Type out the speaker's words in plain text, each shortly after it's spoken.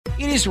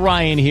It is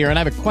Ryan here, and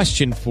I have a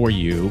question for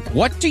you.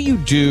 What do you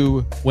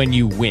do when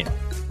you win?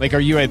 Like, are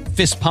you a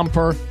fist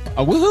pumper,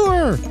 a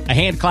woohooer, a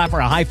hand clapper,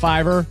 a high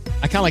fiver?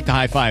 I kind of like the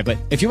high five, but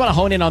if you want to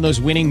hone in on those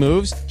winning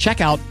moves,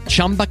 check out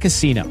Chumba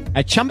Casino.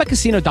 At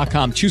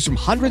ChumbaCasino.com, choose from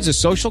hundreds of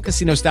social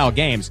casino-style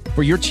games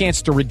for your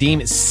chance to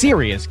redeem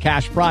serious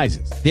cash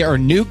prizes. There are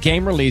new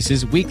game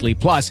releases weekly,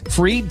 plus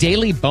free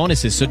daily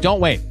bonuses. So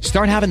don't wait.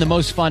 Start having the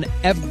most fun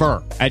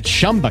ever at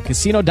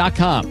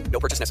ChumbaCasino.com.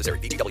 No purchase necessary.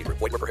 VGW Group.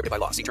 Void where prohibited by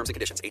law. See terms and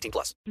conditions. 18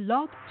 plus.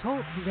 Blog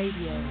Talk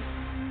Radio.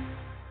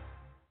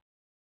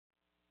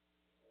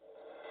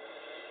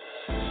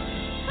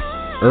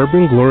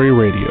 Urban Glory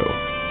Radio,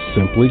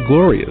 simply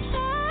glorious.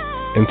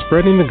 In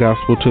spreading the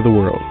gospel to the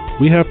world,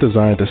 we have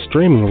designed a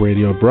streaming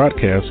radio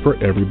broadcast for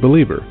every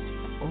believer.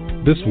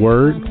 This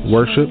word,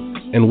 worship,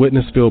 and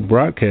witness-filled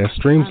broadcast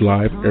streams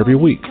live every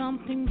week.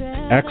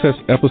 Access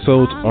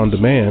episodes on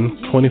demand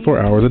 24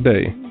 hours a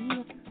day.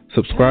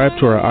 Subscribe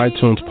to our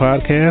iTunes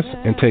podcast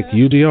and take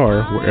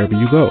UDR wherever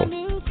you go.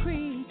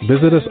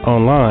 Visit us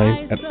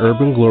online at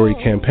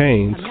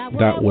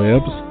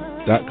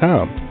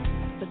urbanglorycampaigns.webs.com.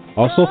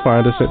 Also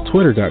find us at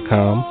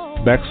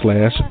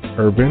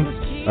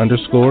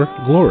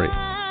twitter.com/urban_glory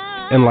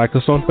and like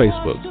us on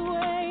Facebook.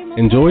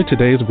 Enjoy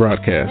today's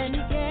broadcast.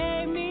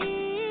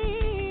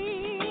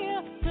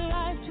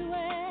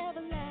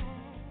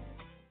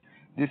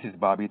 This is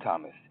Bobby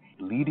Thomas,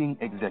 leading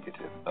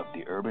executive of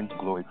the Urban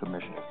Glory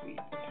Commissioners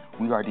League.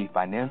 We are the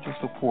financial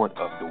support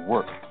of the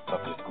work of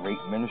this great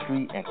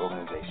ministry and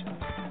organization.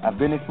 I've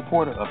been a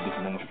supporter of this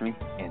ministry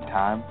in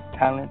time,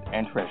 talent,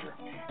 and treasure,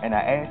 and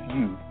I ask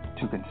you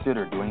to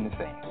consider doing the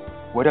same.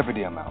 Whatever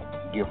the amount,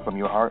 give from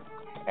your heart,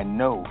 and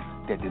know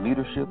that the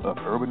leadership of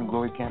Urban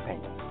Glory Campaign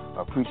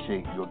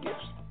appreciate your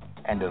gifts,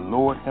 and the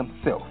Lord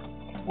Himself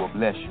will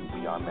bless you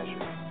beyond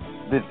measure.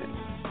 Visit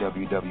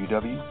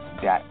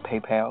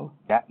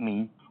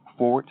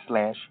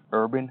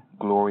www.paypal.me/Urban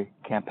Glory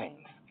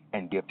Campaigns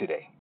and give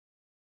today.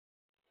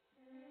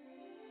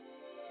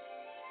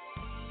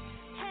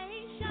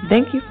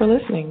 Thank you for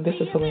listening. This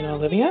is Selena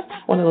Olivia,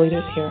 one of the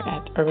leaders here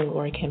at Urban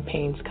Glory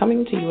Campaigns,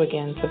 coming to you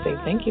again to say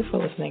thank you for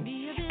listening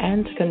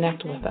and to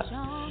connect with us.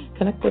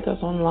 Connect with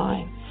us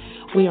online.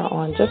 We are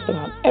on just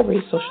about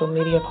every social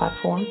media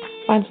platform.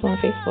 Find us on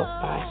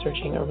Facebook by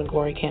searching Urban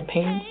Glory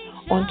Campaigns,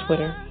 on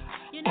Twitter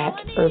at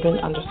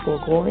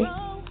Urban_Glory,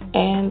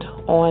 and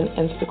on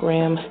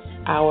Instagram,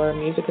 our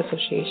music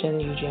association,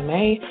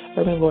 UGMA,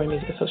 Urban Glory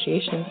Music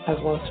Association, as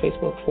well as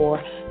Facebook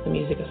for the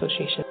Music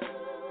Association.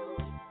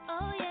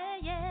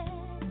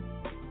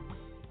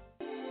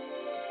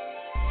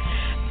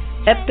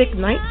 Epic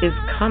Night is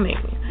coming.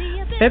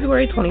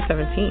 February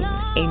 2017,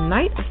 a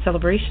night of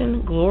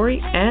celebration,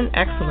 glory, and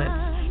excellence,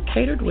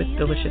 catered with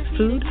delicious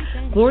food,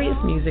 glorious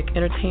music,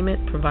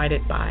 entertainment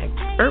provided by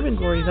Urban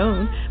Glory's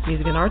own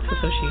Music and Arts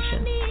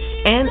Association,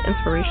 and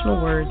inspirational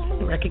words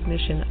in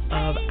recognition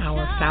of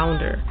our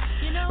founder,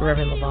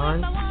 Reverend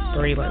LaVon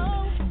Breland,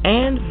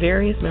 and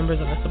various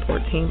members of the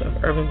support team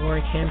of Urban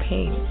Glory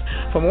Campaigns.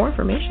 For more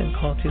information,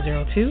 call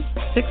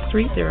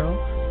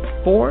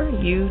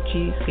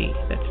 202-630-4UGC.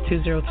 That's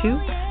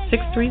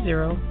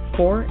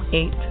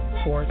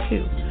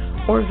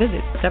 202-630-4842. Or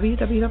visit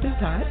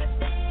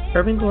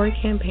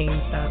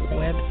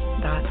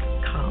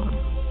www.urbanglorycampaigns.webs.com.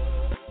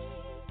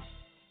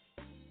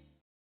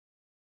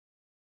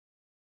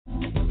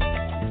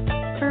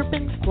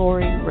 Urban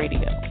Glory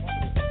Radio.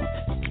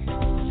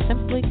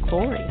 Simply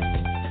glorious.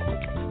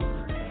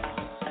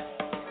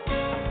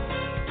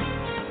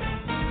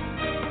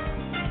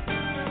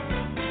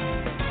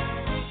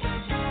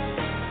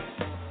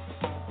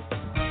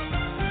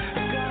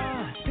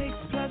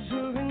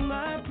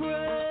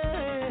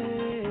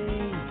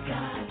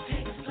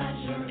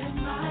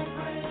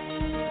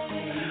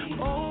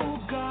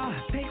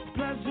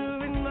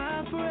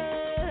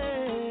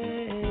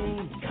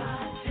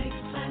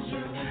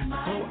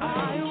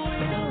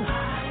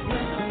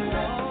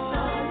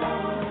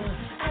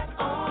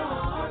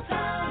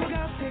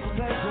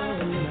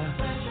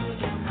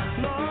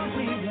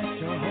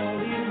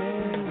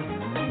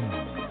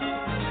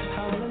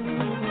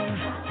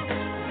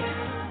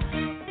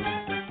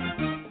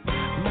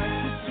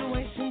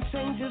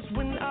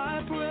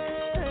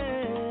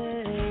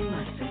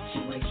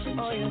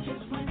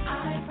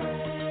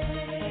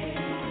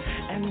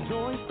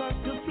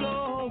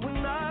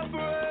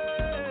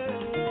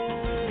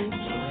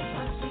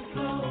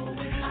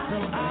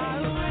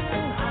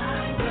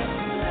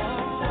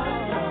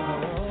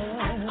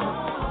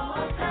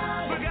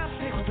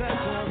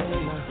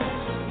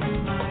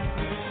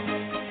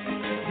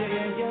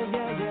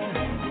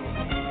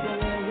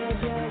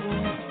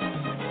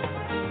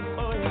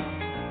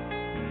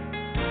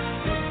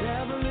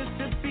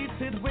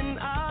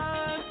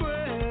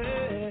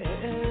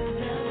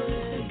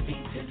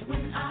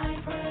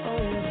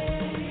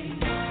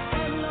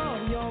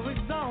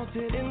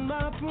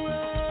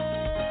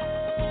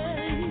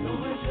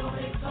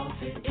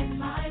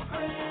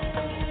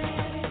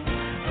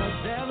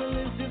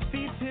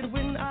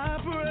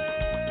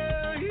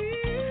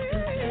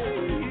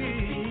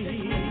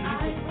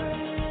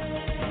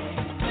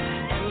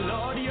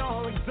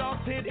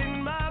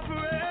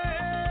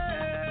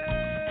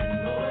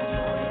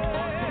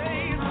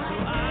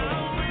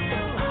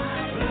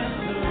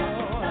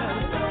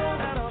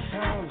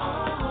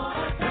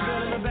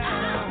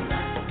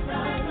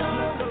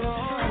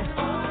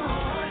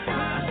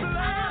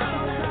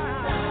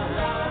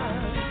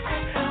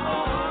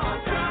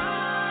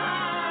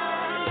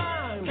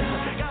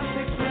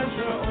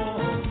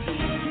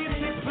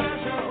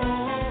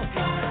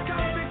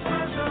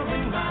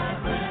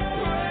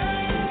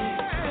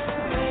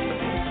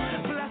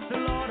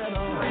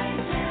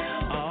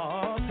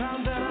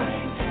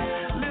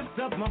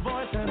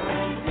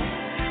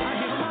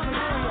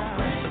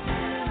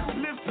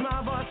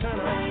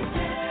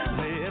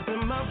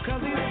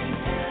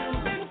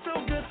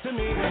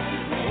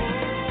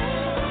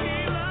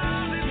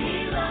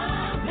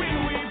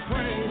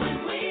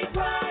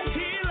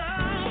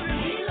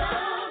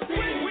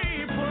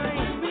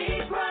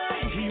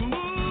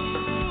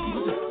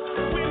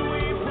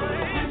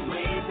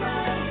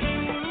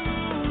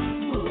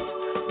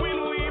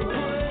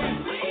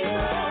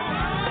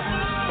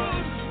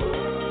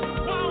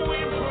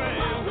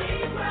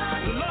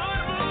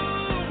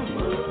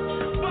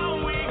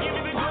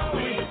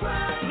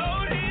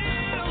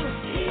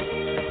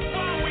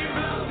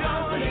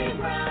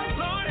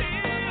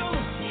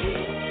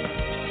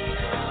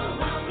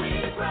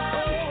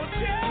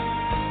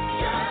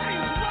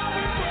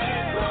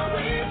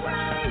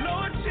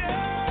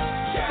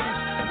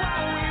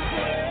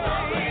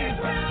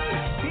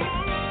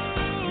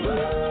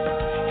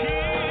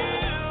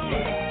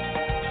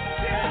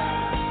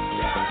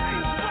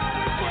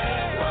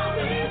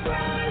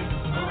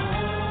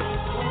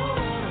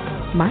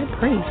 My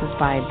Praise is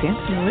by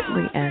Danton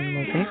Whitley and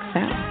Mosaic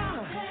Sound.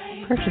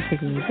 Purchase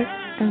his music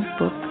and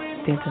book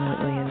Danton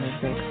Whitley and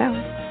Mosaic Sound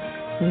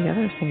and the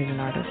other singers and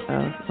artists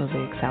of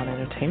Mosaic Sound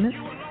Entertainment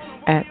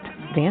at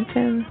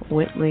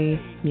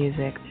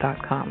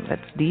DantonWhitleyMusic.com.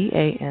 That's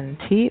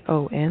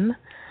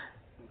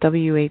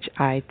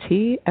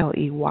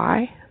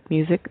DantonWhitley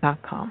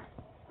music.com.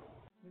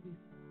 Be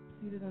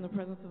seated in the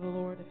presence of the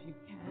Lord if you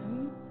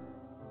can.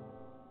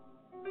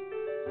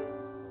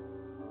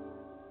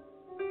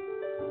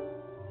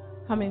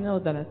 How many know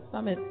that a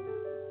summit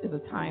is a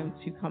time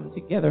to come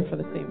together for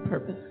the same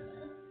purpose?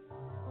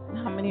 And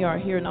how many are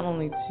here not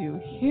only to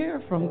hear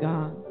from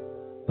God,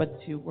 but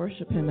to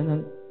worship Him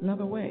in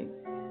another way?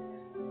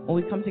 When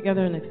we come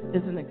together,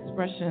 it's an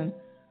expression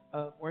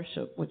of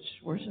worship, which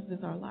worship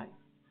is our life.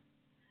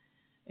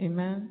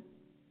 Amen.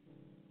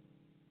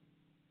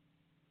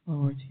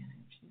 Glory to your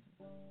name,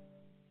 Jesus.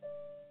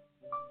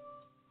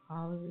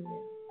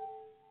 Hallelujah.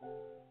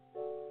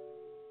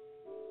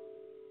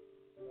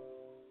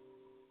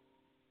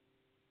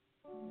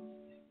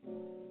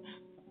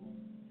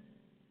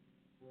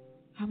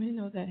 How many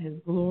know that His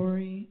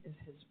glory is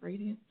His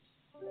radiance,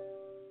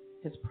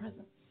 His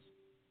presence?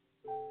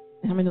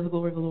 And how many know the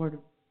glory of the Lord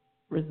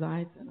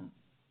resides in us?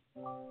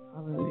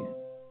 Hallelujah.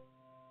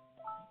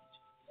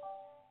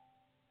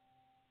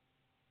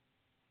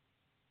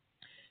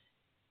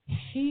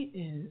 He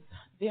is,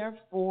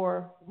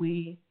 therefore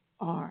we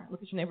are.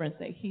 Look at your neighbor and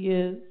say, He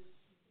is,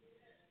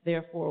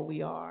 therefore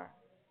we are.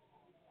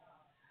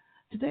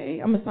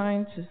 Today I'm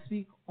assigned to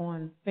speak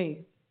on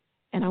faith,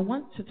 and I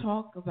want to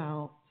talk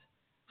about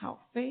how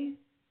faith,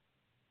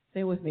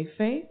 say with me,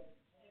 faith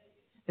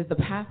is the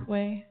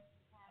pathway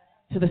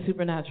to the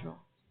supernatural.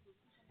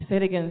 Say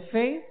it again,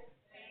 faith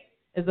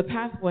is the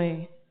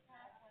pathway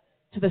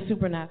to the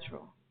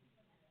supernatural.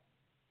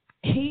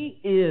 He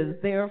is,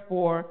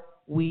 therefore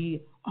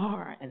we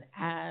are, and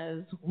as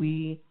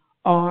we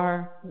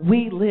are,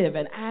 we live,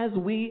 and as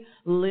we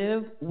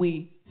live,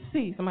 we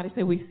see. Somebody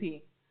say we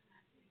see.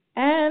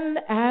 And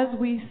as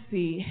we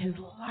see, His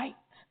light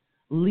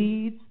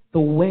leads the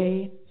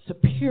way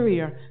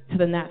superior to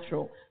the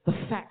natural, the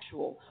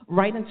factual,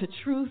 right into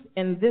truth.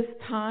 In this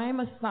time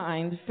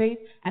assigned, faith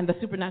and the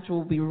supernatural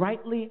will be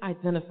rightly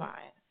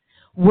identified.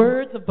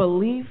 Words of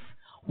belief,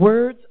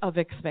 words of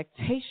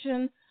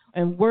expectation,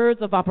 and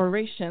words of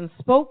operation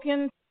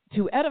spoken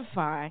to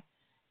edify,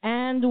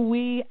 and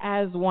we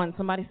as one.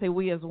 Somebody say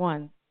we as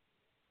one.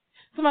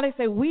 Somebody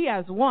say we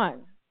as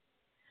one,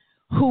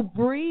 who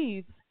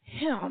breathes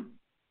Him,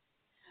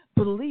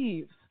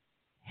 believes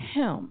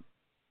Him,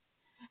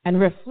 and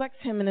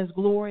reflects Him in His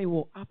glory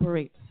will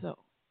operate so.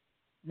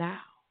 Now,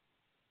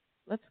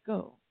 let's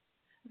go.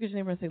 Look at your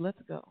neighbor and say,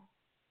 let's go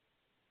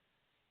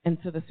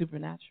into the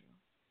supernatural.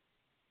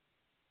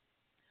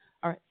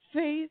 All right,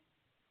 faith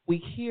we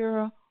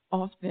hear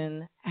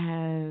often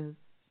as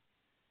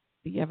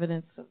the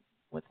evidence of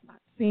what's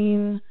not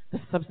seen,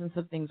 the substance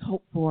of things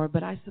hoped for,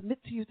 but I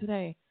submit to you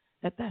today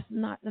that that's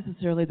not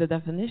necessarily the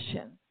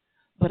definition,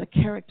 but a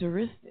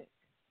characteristic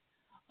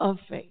of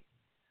faith.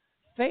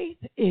 Faith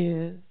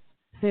is,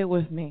 say it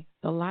with me,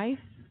 the life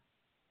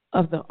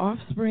of the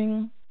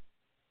offspring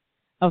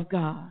of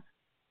God.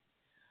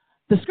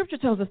 The scripture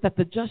tells us that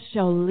the just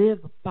shall live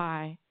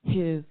by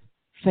his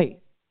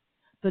faith.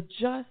 The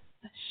just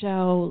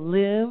shall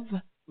live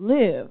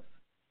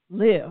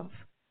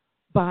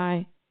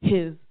by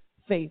his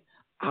faith.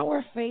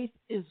 Our faith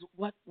is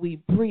what we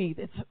breathe.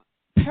 It's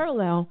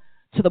parallel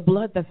to the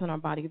blood that's in our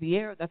body, the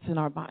air that's in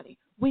our body.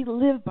 We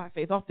live by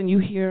faith. Often you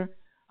hear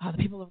the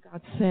people of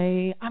God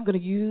say, I'm going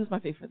to use my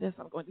faith for this,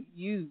 I'm going to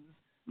use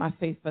my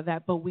faith for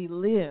that, but we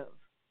live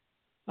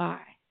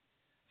by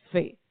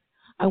faith.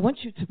 I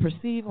want you to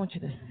perceive, I want you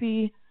to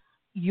see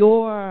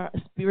your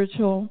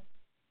spiritual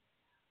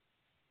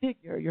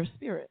figure, your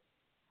spirit,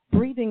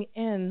 breathing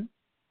in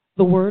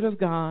the Word of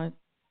God,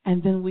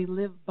 and then we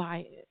live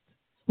by it.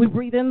 We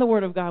breathe in the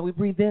Word of God, we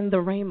breathe in the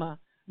Rhema,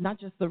 not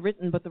just the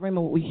written, but the Rhema,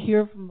 what we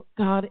hear from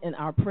God in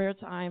our prayer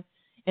time,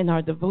 in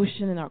our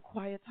devotion, in our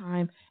quiet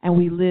time, and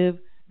we live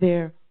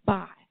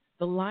thereby.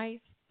 The life,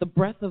 the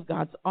breath of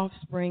God's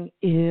offspring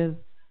is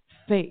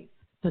faith.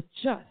 The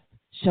just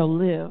shall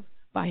live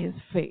by his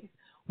faith.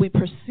 We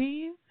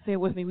perceive, say it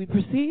with me, we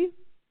perceive,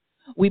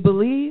 we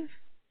believe,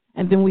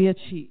 and then we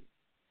achieve.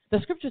 The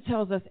scripture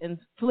tells us in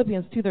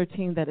Philippians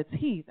 2:13 that it's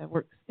he that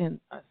works in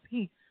us,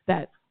 he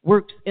that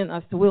works in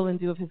us to will and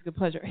do of his good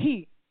pleasure.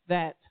 He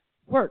that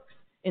works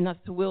in us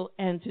to will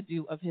and to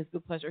do of his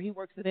good pleasure. He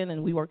works it in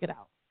and we work it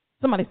out.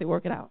 Somebody say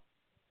work it out.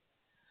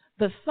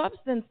 The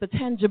substance, the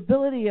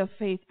tangibility of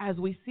faith, as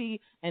we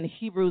see in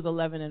Hebrews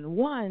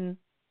 11:1,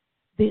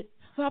 the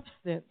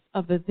substance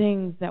of the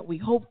things that we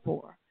hope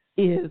for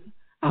is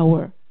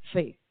our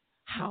faith.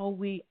 How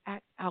we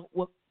act out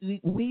what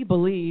we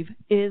believe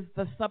is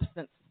the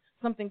substance,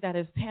 something that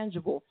is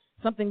tangible,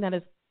 something that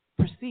is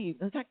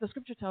perceived. In fact, the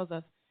scripture tells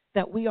us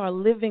that we are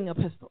living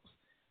epistles.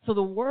 So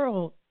the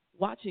world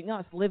watching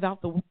us live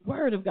out the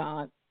word of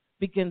God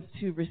begins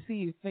to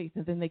receive faith,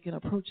 and then they can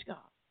approach God.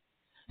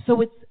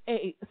 So it's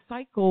a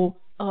cycle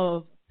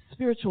of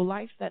spiritual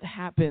life that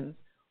happens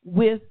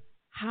with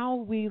how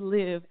we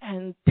live,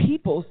 and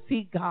people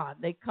see God.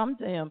 They come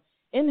to him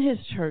in his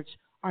church,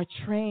 are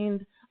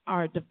trained,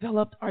 are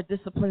developed, are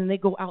disciplined, and they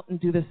go out and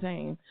do the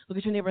same. Look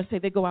at your neighbor and say,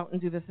 they go out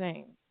and do the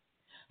same.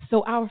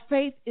 So our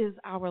faith is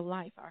our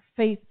life. Our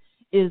faith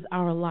is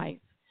our life.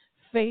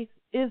 Faith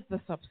is the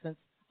substance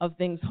of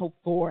things hoped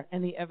for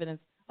and the evidence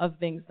of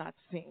things not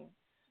seen.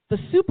 The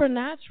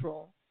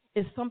supernatural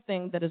is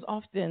something that is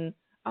often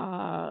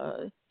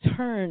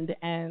turned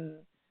and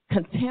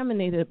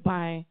contaminated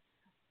by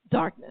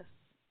darkness.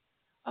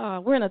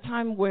 We're in a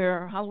time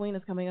where Halloween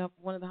is coming up,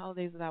 one of the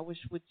holidays that I wish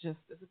would just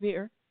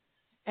disappear.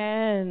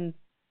 And,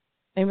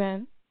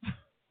 amen.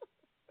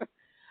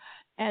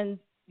 And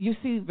you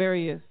see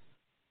various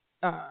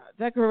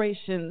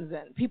decorations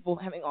and people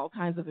having all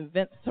kinds of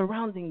events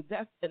surrounding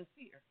death and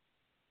fear.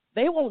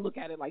 They won't look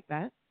at it like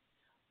that,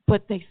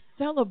 but they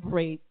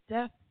celebrate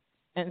death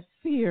and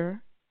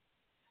fear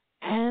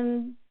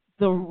and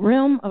the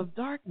realm of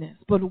darkness.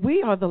 But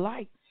we are the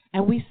light,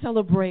 and we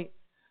celebrate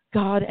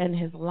God and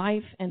his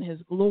life and his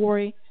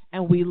glory,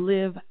 and we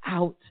live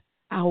out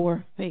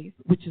our faith,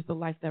 which is the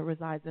life that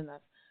resides in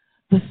us.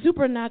 The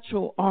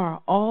supernatural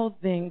are all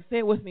things, say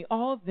it with me,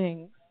 all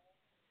things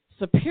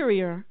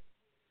superior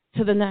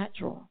to the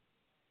natural.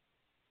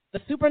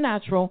 The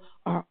supernatural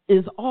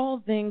is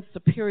all things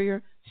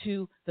superior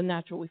to the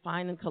natural. We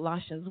find in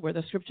Colossians where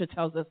the scripture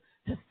tells us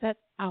to set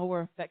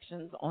our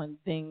affections on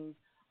things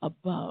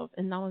above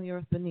and not on the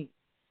earth beneath.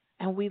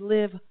 And we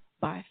live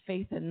by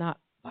faith and not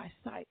by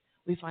sight.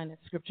 We find in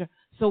scripture.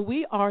 So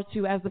we are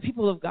to, as the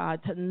people of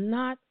God, to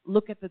not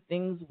look at the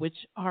things which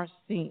are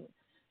seen.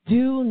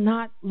 Do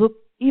not look,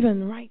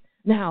 even right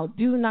now,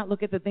 do not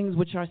look at the things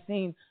which are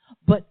seen,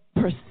 but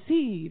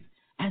perceive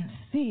and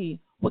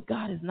see what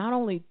God is not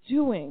only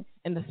doing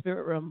in the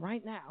spirit realm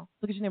right now.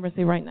 Look at your neighbor and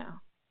say right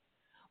now.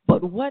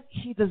 But what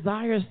he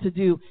desires to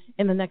do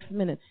in the next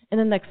minute, in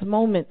the next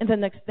moment, in the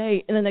next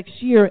day, in the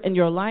next year, in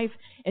your life,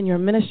 in your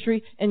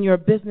ministry, in your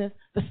business.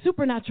 The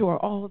supernatural are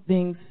all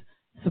things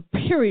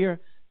superior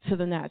to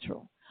the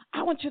natural.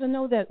 I want you to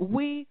know that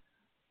we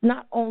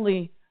not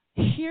only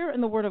hear in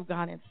the Word of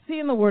God and see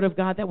in the Word of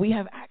God that we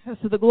have access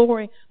to the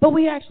glory, but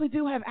we actually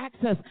do have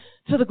access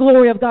to the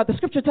glory of God. The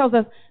scripture tells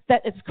us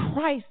that it's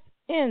Christ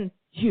in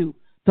you,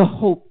 the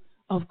hope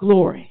of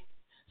glory.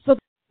 So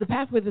the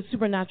pathway to the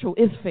supernatural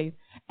is faith,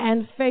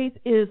 and faith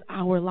is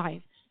our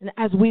life. And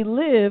as we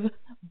live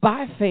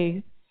by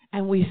faith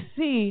and we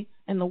see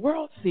and the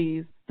world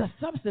sees the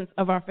substance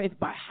of our faith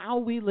by how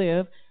we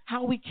live,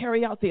 how we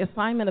carry out the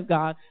assignment of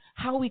God,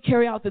 how we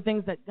carry out the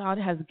things that God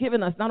has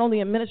given us, not only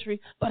in ministry,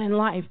 but in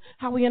life,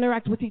 how we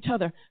interact with each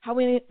other, how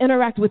we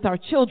interact with our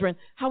children,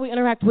 how we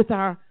interact with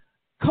our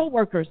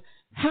co-workers,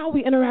 how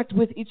we interact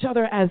with each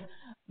other as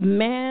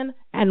man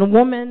and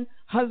woman,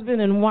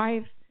 husband and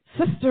wife,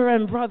 sister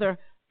and brother.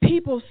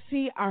 People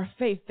see our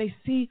faith. They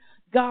see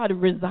God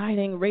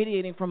residing,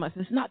 radiating from us.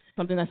 It's not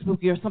something that's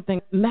spooky or something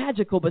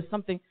magical, but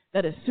something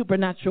that is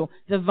supernatural,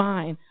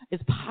 divine.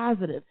 It's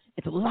positive.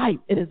 It's light.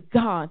 It is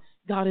God.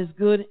 God is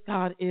good.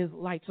 God is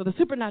light. So the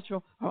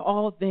supernatural are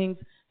all things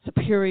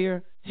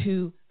superior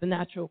to the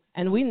natural.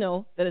 And we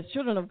know that as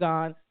children of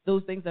God,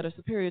 those things that are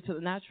superior to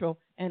the natural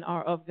and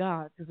are of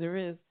God, because there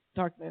is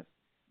darkness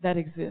that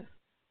exists.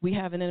 We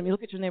have an enemy.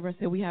 Look at your neighbor and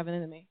say, we have an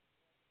enemy.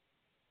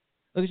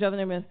 Look at your other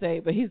neighbor and say,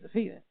 but he's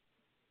defeated.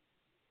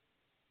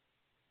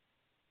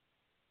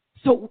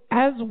 So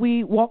as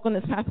we walk on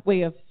this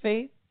pathway of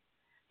faith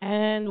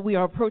and we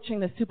are approaching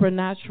the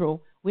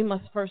supernatural, we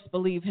must first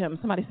believe him.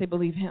 Somebody say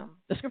believe him.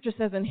 The scripture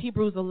says in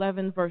Hebrews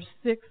 11, verse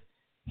 6,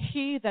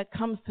 he that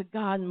comes to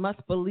God must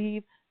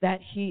believe that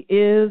he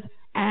is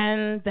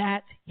and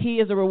that he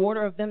is a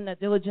rewarder of them that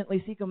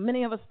diligently seek him.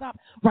 Many of us stop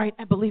right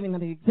at believing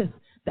that he exists,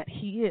 that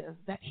he is,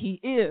 that he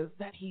is,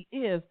 that he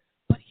is,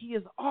 but he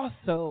is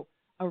also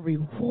a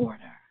rewarder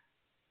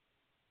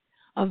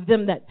of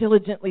them that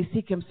diligently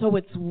seek him. So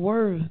it's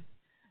worth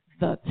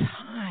the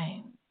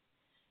time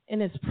in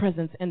his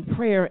presence and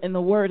prayer in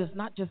the word. Is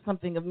not just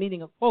something of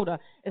meeting a quota.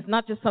 It's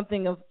not just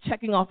something of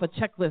checking off a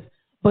checklist,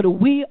 but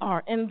we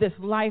are in this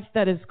life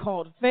that is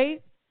called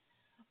faith.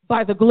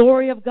 By the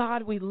glory of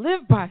God, we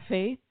live by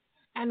faith,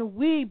 and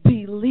we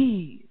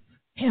believe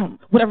him.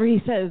 Whatever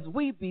he says,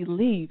 we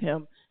believe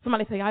him.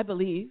 Somebody say, I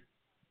believe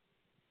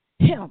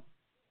him.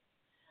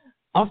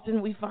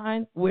 Often we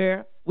find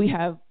where we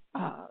have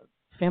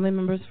family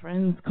members,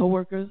 friends,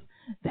 coworkers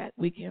that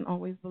we can't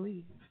always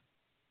believe.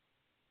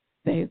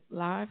 They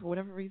lie for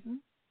whatever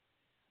reason.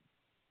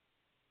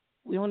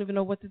 We don't even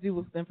know what to do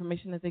with the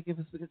information that they give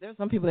us, because there are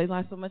some people, they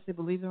lie so much they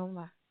believe their own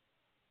lie.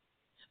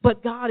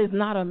 But God is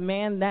not a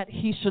man that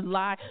he should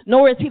lie,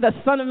 nor is he the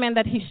son of man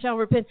that he shall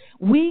repent.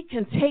 We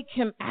can take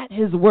him at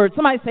his word.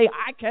 Somebody say,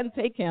 I can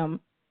take him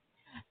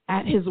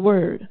at his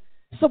word.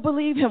 So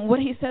believe him, what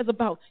he says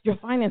about your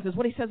finances,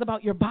 what he says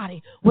about your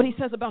body, what he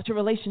says about your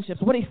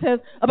relationships, what he says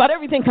about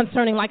everything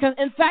concerning life.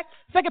 In fact,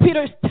 2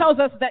 Peter tells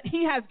us that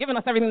he has given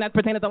us everything that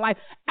pertains to life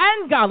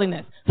and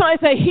godliness. So I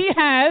say he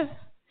has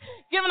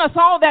given us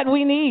all that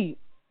we need.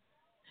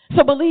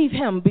 So believe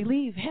him,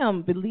 believe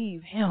him,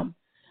 believe him.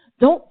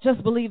 Don't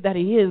just believe that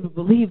he is, but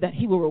believe that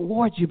he will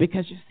reward you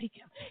because you seek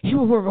him. He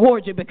will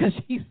reward you because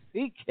you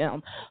seek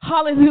him.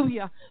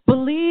 Hallelujah.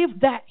 Believe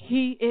that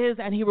he is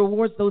and he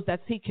rewards those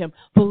that seek him.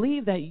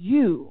 Believe that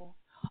you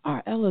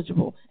are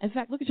eligible. In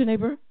fact, look at your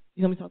neighbor.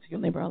 You let me talk to your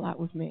neighbor a lot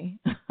with me.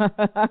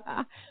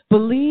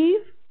 Believe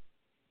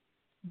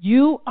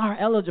you are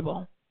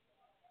eligible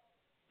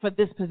for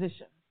this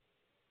position.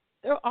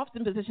 There are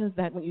often positions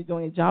that when you're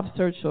doing a job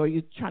search or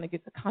you're trying to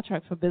get the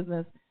contract for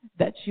business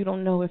that you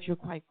don't know if you're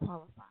quite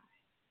qualified.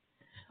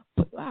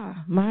 But,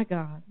 my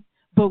God.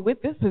 But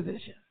with this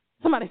position,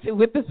 somebody say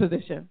with this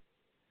position,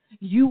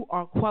 you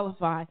are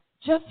qualified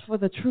just for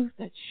the truth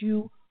that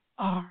you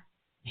are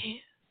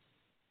his.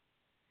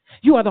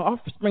 You are the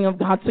offspring of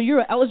God, so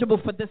you're eligible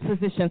for this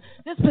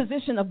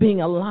position of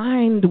being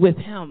aligned with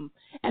him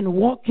and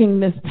walking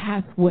this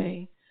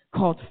pathway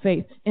called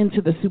faith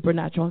into the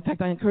supernatural. In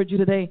fact, I encourage you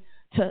today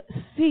to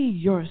see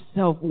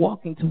yourself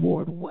walking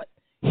toward what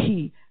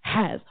he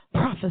has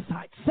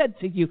prophesied, said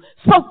to you,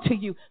 spoke to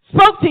you.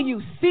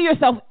 See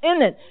yourself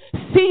in it.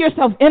 See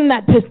yourself in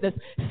that business.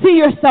 See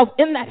yourself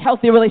in that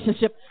healthy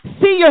relationship.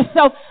 See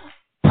yourself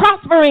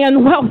prospering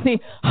and wealthy.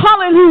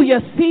 Hallelujah.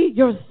 See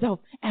yourself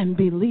and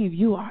believe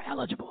you are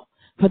eligible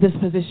for this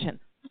position.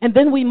 And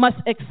then we must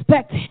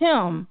expect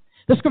him.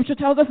 The scripture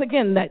tells us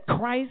again that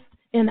Christ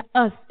in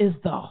us is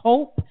the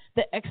hope,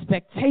 the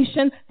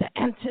expectation, the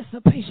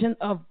anticipation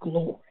of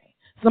glory.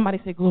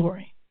 Somebody say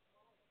glory.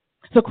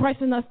 So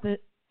Christ in us, the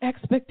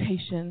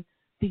expectation,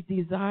 the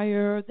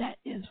desire that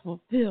is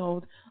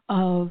fulfilled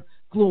of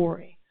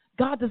glory.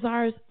 God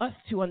desires us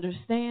to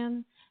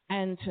understand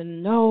and to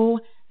know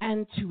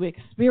and to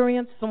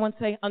experience. Someone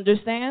say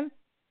understand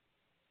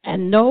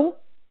and know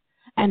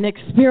and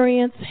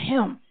experience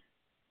him.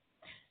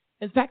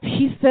 In fact,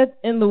 he said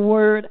in the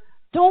word,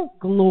 don't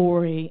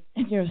glory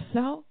in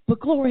yourself, but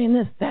glory in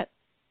this, that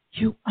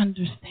you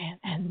understand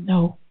and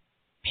know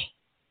me.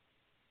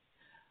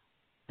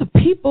 The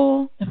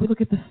people, if we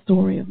look at the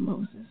story of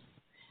Moses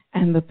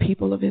and the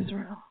people of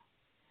Israel,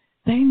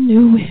 they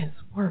knew his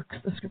works,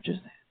 the scripture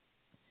says,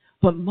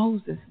 but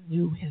Moses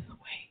knew his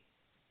ways.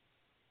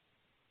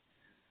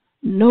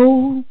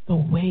 Know the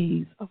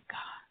ways of God.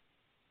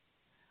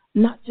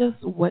 Not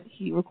just what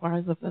he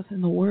requires of us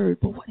in the word,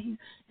 but what he,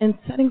 in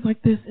settings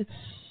like this, it's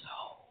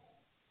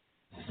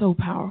so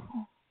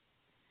powerful.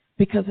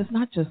 Because it's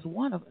not just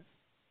one of us.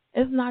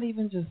 It's not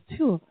even just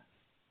two of us.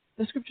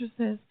 The scripture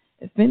says,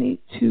 if any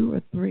two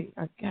or three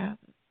are gathered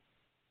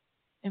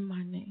in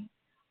my name,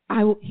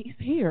 he's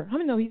here. How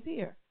many know he's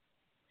here?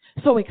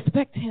 So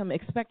expect him,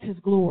 expect his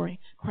glory.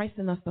 Christ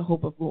in us, the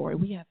hope of glory.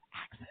 We have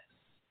access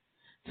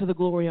to the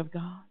glory of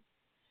God.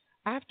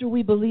 After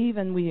we believe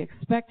and we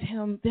expect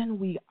him, then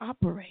we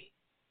operate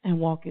and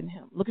walk in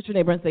him. Look at your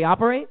neighbor and say,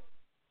 operate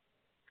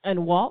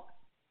and walk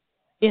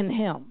in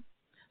him.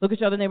 Look at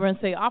your other neighbor and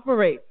say,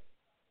 operate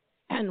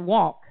and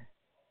walk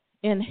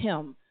in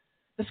him.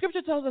 The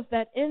scripture tells us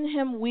that in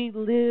him we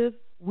live,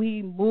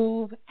 we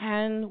move,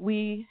 and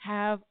we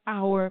have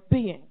our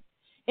being.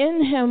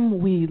 In him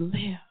we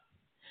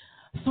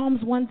live.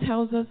 Psalms 1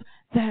 tells us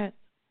that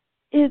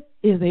it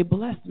is a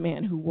blessed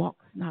man who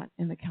walks not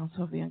in the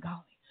counsel of the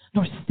ungodly,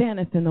 nor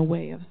standeth in the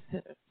way of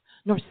sinners,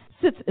 nor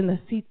sits in the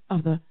seat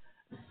of the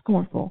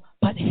scornful.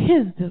 But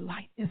his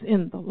delight is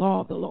in the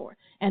law of the Lord,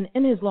 and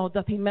in his law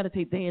doth he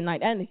meditate day and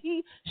night. And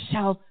he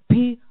shall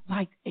be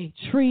like a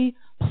tree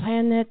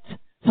planted,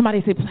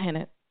 somebody say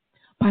planet,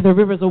 by the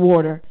rivers of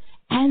water,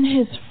 and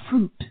his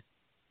fruit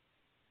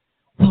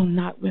will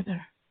not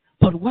wither.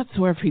 But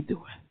whatsoever he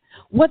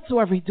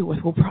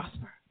doeth will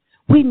prosper.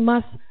 We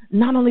must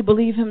not only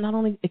believe him, not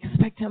only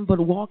expect him, but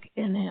walk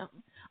in him,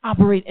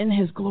 operate in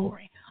his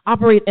glory,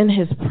 operate in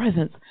his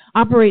presence,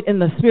 operate in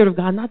the Spirit of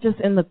God, not just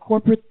in the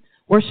corporate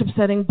worship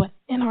setting, but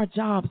in our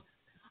jobs.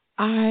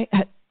 I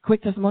had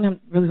quick testimony. I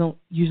really don't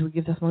usually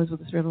give testimonies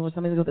with the Spirit of the Lord.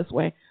 Somebody go this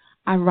way.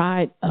 I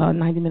ride a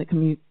 90-minute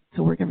commute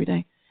to work every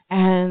day.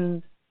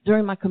 And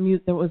during my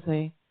commute, there was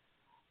a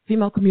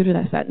female commuter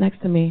that sat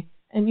next to me.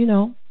 And, you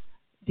know,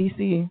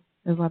 D.C.,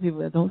 there's a lot of people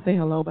that don't say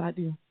hello, but I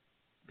do.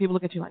 People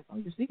look at you like, oh,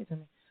 you're speaking to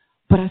me.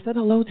 But I said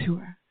hello to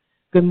her.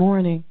 Good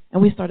morning.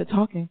 And we started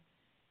talking.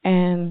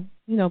 And,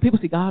 you know, people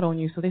see God on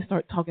you, so they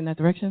start talking that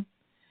direction.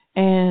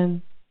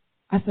 And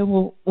I said,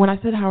 well, when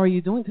I said, how are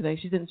you doing today?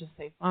 She didn't just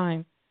say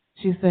fine.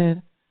 She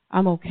said,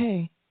 I'm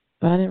okay,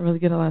 but I didn't really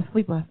get a lot of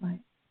sleep last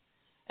night.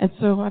 And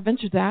so I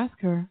ventured to ask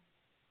her,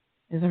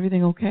 is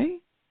everything okay?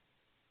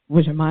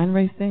 Was your mind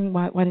racing?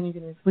 Why didn't you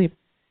get any sleep?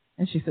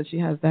 And she said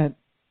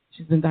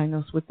she's been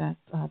diagnosed with that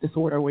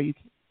disorder where you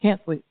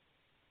can't sleep.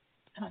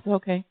 And I said,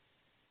 okay.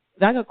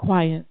 Then I got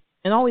quiet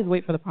and always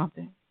wait for the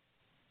prompting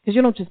because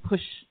you don't just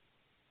push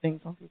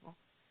things on people.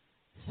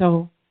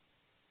 So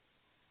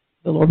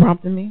the Lord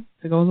prompted me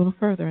to go a little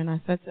further, and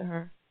I said to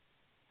her,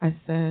 I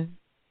said,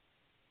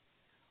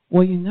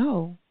 well, you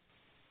know,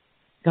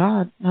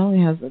 God not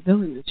only has the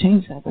ability to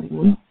change that, but he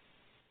will.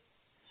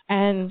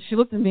 And she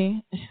looked at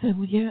me, and she said,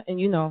 well, yeah, and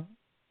you know,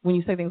 when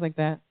you say things like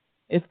that,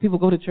 if people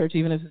go to church,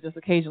 even if it's just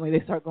occasionally,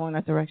 they start going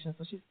that direction.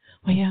 So she's,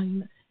 well,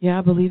 yeah,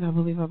 I believe.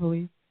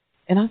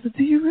 And I said,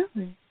 do you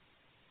really?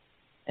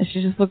 And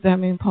she just looked at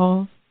me and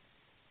paused.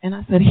 And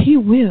I said, he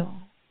will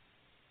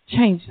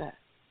change that.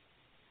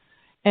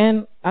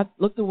 And I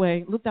looked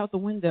away, looked out the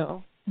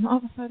window, and all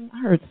of a sudden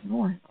I heard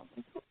snoring.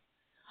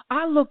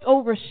 I looked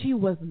over, she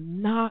was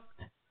knocked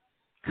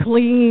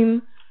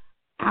clean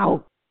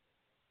out.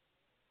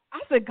 I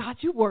said, God,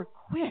 you work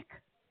quick.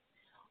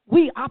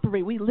 We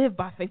operate, we live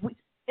by faith.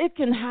 It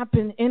can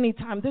happen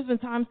anytime. There's been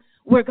times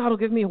where God will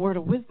give me a word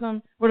of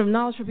wisdom, word of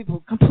knowledge for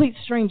people, complete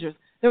strangers.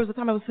 There was a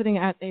time I was sitting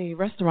at a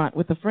restaurant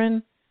with a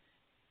friend,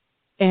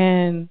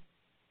 and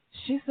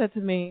she said to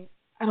me,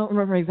 I don't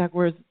remember her exact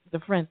words, the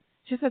friend.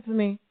 She said to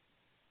me,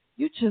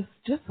 you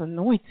just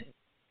anointed.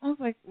 I was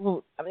like,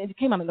 well, I mean, it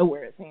came out of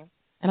nowhere, it seemed.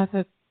 And I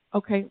said,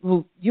 okay,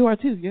 well, you are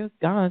too. You're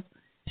God.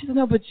 She said,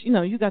 no, but,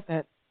 you got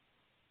that,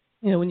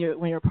 when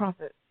you're a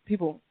prophet,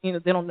 people, they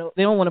don't know,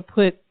 they don't want to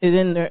put it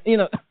in there,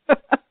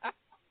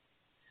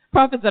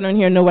 Prophets that are in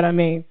here know what I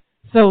mean.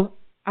 So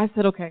I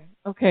said, okay,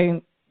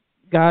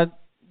 God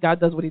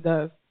does what he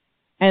does.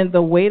 And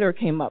the waiter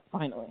came up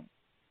finally.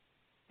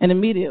 And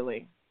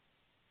immediately,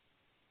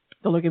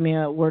 the Lord gave me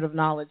a word of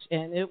knowledge,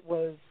 and it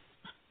was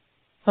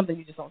something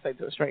you just don't say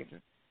to a stranger.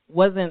 It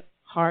wasn't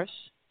harsh,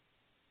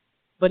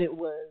 but it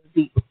was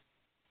deep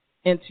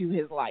into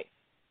his life.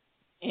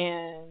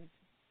 And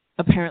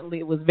apparently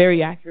it was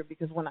very accurate,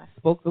 because when I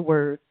spoke the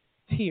word,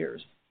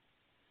 tears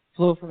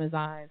flowed from his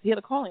eyes. He had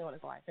a calling on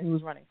his life, and he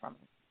was running from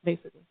it,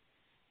 basically.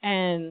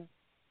 And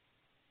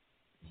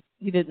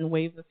he didn't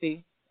waive the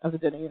fee of the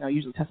dinner.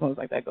 Usually testimonies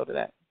like that go to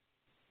that.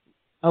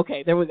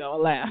 Okay, there we go,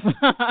 a laugh.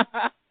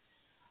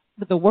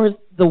 But the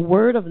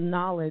word of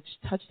knowledge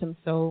touched him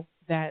so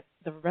that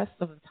the rest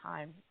of the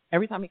time,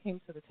 every time he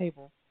came to the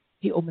table,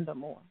 he opened up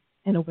more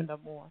and opened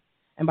up more.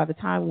 And by the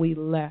time we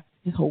left,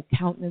 his whole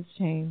countenance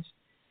changed.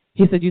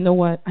 He said, you know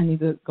what, I need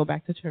to go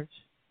back to church.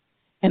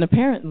 And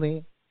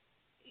apparently,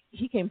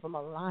 he came from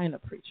a line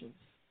of preachers,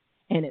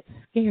 and it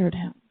scared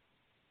him.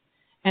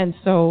 And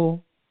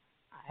so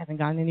I haven't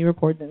gotten any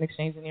reports and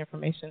exchanged any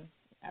information.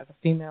 As a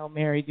female,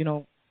 married, you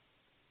don't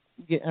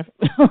get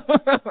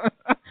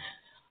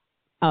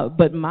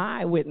but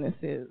my witness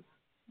is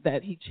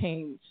that he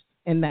changed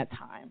in that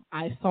time.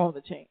 I saw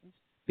the change.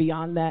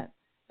 Beyond that,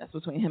 that's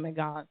between him and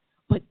God.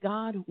 But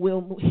God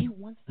will move. He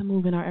wants to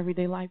move in our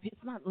everyday life.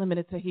 It's not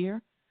limited to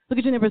here. Look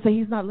at your neighbor and say,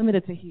 he's not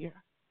limited to here.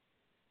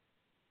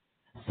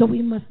 So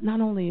we must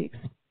not only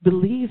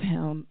believe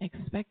him,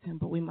 expect him,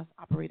 but we must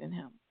operate in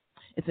him.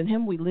 It's in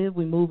him we live,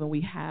 we move, and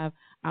we have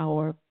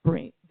our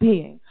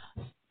being.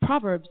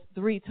 Proverbs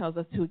 3 tells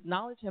us to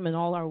acknowledge him in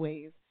all our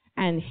ways,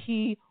 and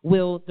he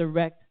will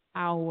direct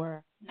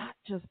our, not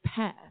just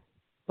path,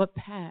 but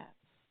paths.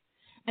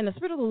 And the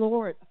Spirit of the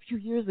Lord a few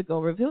years ago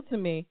revealed to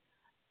me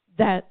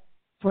that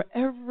for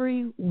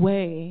every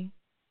way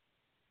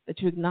that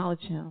you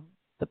acknowledge him,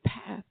 the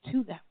path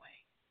to that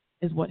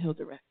way is what he'll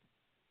direct.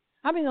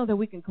 How many know that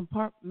we can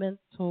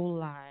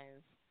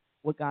compartmentalize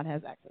what God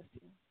has access to?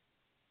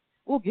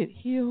 We'll get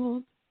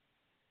healed.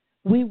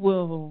 We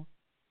will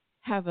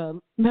have a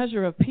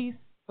measure of peace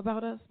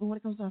about us. But when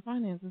it comes to our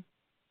finances,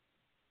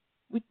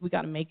 we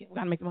got to make it. We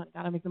got to make the money.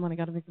 Got to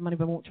make the money,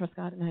 but won't trust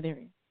God in that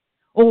area.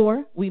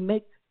 Or we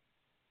make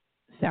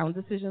sound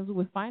decisions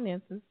with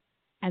finances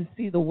and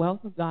see the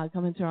wealth of God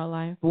come into our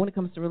life. But when it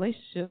comes to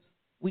relationships,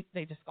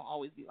 they just going to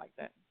always be like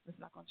that. It's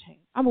not going to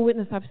change. I'm a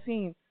witness. I've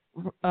seen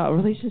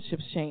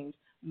relationships change.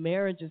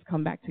 Marriages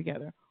come back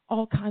together.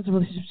 All kinds of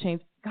relationships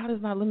change. God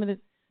is not limited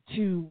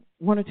to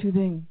one or two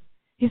things.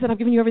 He said, I've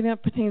given you everything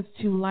that pertains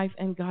to life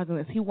and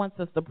godliness. He wants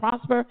us to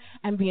prosper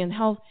and be in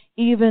health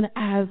even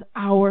as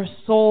our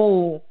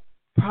soul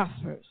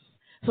prospers.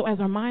 So as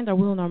our mind, our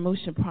will, and our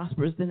emotion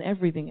prospers, then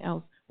everything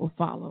else will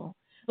follow.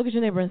 Look at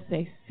your neighbor and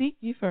say, seek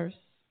ye first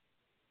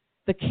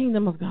the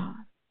kingdom of God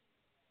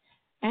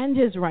and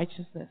his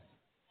righteousness,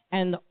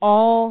 and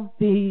all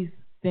these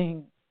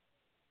things,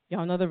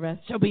 y'all know the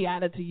rest, shall be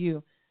added to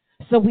you.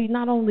 So we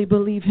not only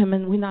believe him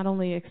and we not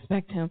only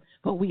expect him,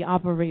 but we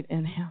operate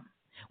in him.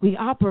 We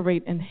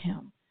operate in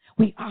him.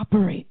 We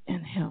operate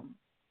in him.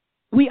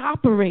 We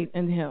operate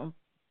in him.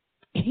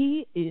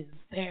 He is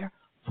there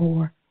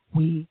for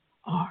we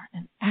are.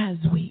 And as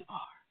we are,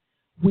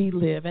 we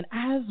live. And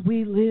as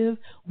we live,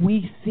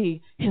 we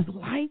see his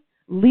light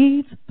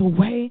leads the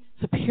way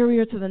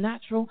superior to the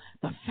natural,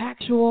 the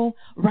factual,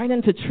 right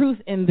into truth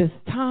in this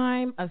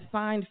time.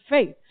 Assigned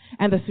faith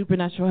and the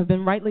supernatural have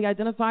been rightly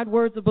identified.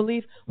 Words of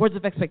belief, words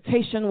of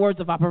expectation, words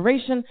of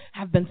operation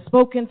have been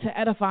spoken to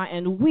edify.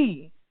 And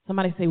we,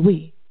 somebody say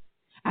we,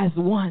 as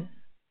one.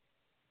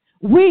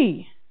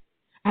 We,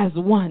 as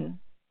one,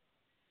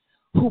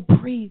 who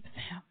breathes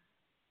him,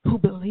 who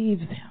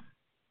believes him,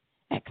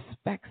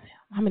 expects him.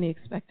 How many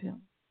expect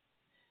him?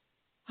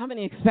 How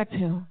many expect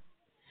him?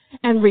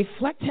 And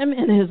reflect him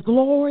in his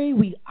glory,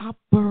 we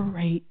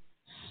operate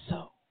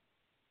so.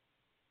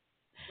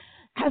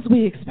 As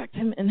we expect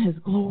him in his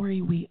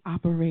glory, we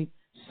operate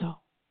so.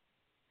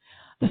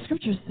 The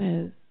scripture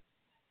says,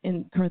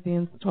 in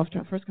Corinthians 12,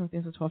 1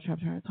 Corinthians 12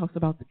 chapter, it talks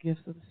about the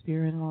gifts of the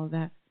Spirit and all of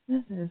that.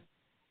 This is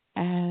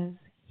as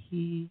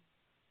He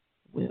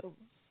wills.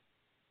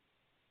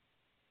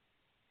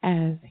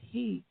 As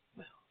He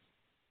wills.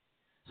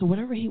 So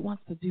whatever He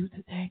wants to do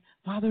today,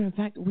 Father, in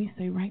fact, we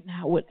say right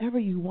now, whatever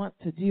you want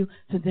to do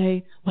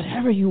today,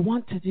 whatever you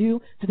want to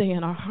do today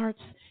in our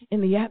hearts,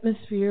 in the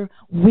atmosphere,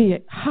 we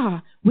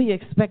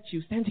expect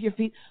you. Stand to your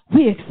feet.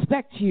 We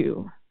expect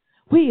you.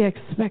 We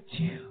expect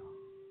you.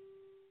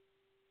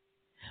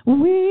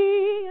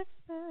 We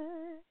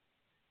expect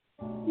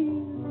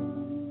you.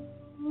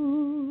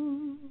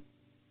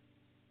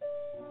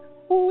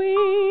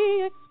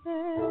 We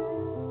expect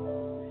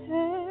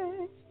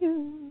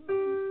you.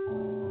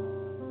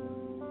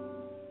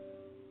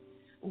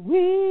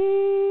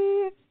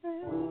 We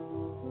expect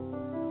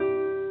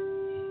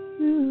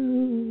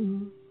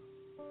you.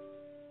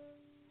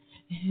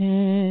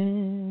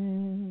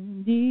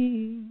 And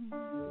in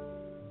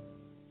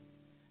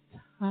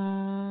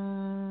time,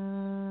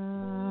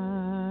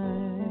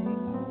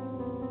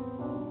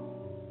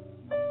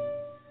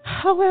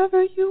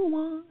 however you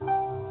want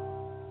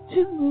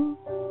to move,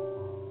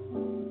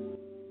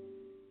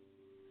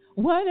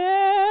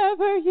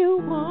 whatever you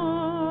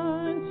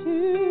want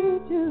to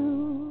do,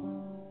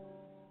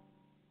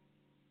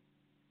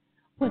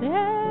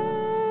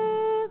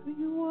 whatever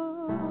you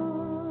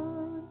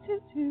want to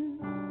do,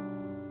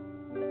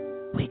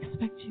 we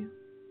expect you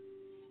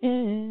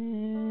anytime.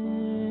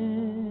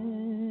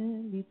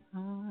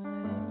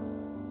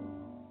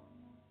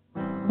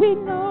 We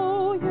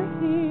know you're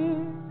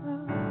here,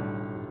 God.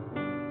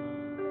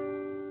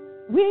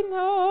 We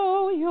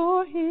know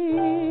you're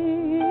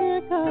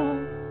here,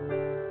 God.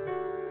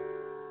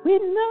 We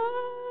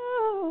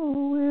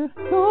know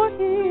you're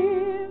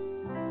here,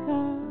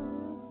 God.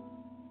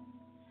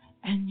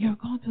 And you're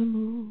going to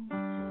move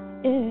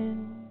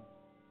in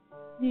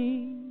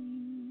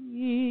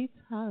the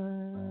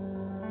time.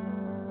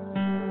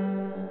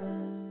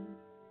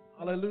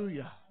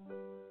 Hallelujah.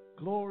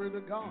 Glory to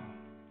God.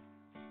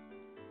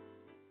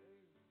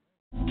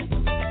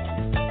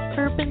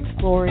 Urban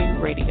Glory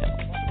Radio.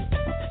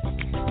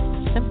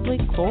 Simply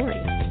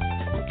glorious.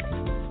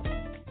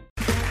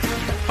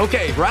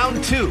 Okay,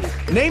 round two.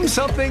 Name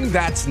something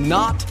that's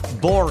not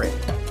boring.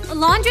 A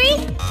laundry?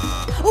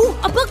 Ooh,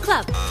 a book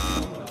club.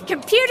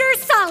 Computer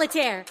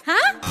solitaire,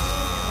 huh?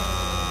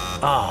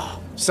 Ah,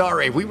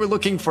 sorry, we were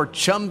looking for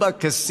Chumba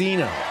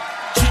Casino.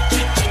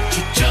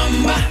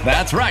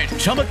 That's right,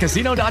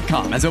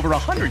 ChumbaCasino.com has over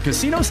 100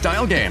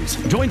 casino-style games.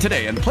 Join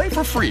today and play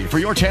for free for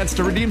your chance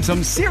to redeem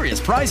some serious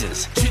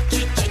prizes.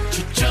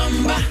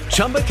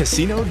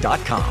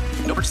 ChumbaCasino.com.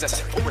 No purchase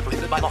necessary. Void where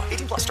prohibited by law.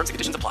 18+ terms and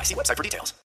conditions apply. See website for details.